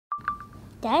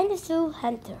Dinosaur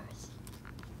Hunters.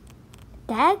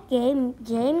 Dad gave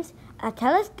James a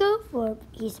telescope for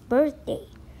his birthday.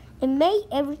 It made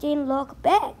everything look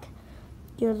big.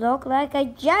 You look like a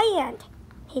giant,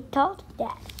 he told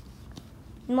Dad.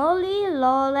 Molly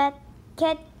let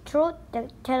Cat throw the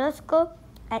telescope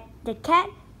at the cat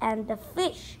and the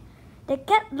fish. The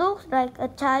cat looks like a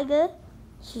tiger,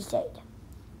 she said.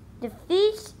 The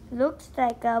fish looks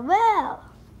like a whale.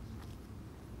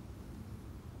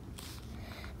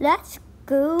 Let's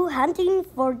go hunting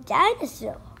for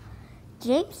dinosaurs,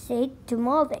 James said to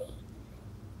Molly.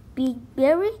 Be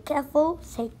very careful,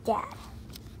 said Dad.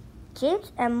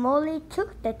 James and Molly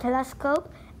took the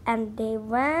telescope and they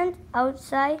went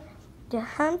outside to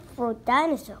hunt for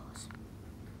dinosaurs.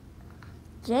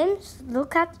 James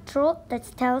looked through the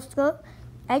telescope.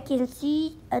 I can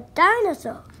see a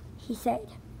dinosaur, he said.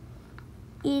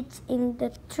 It's in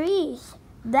the trees.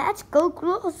 Let's go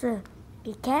closer.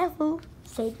 Be careful,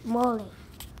 said Molly.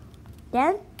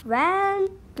 Then ran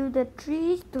to the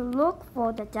trees to look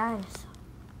for the dinosaur.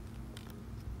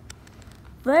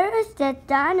 Where's that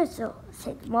dinosaur?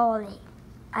 Said Molly.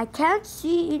 I can't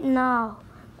see it now.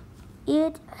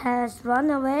 It has run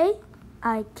away.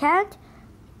 I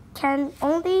can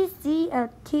only see a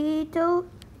little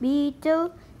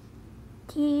beetle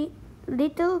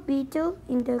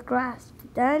in the grass. The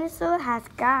dinosaur has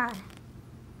gone.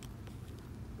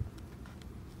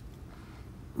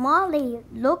 Molly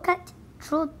looked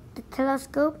through the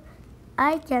telescope.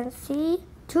 I can see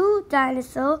two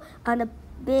dinosaurs on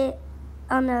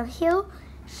a hill,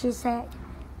 she said.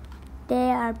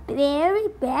 They are very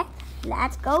big.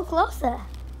 Let's go closer.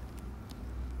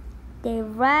 They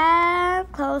ran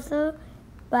closer,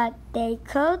 but they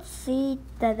could see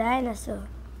the dinosaur.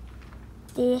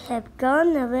 They have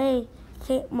gone away,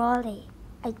 said Molly.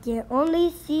 I can only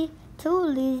see two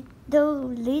little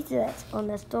lizards on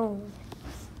the stone.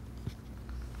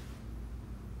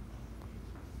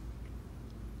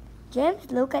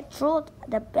 James looked through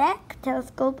the back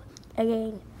telescope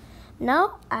again.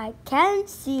 Now I can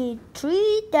see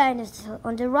three dinosaurs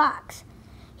on the rocks,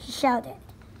 he shouted.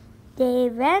 They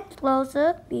went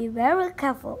closer. Be very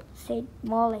careful, said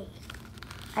Molly.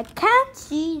 I can't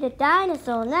see the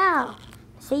dinosaur now,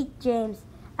 said James.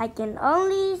 I can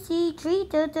only see three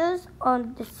turtles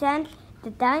on the sand.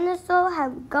 The dinosaurs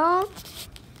have gone.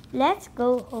 Let's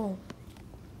go home.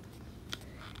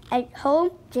 At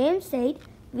home, James said,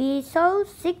 we saw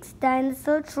 6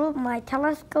 dinosaurs through my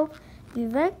telescope. We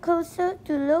went closer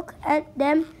to look at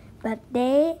them, but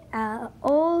they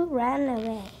all ran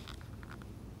away.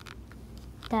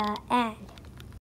 The end.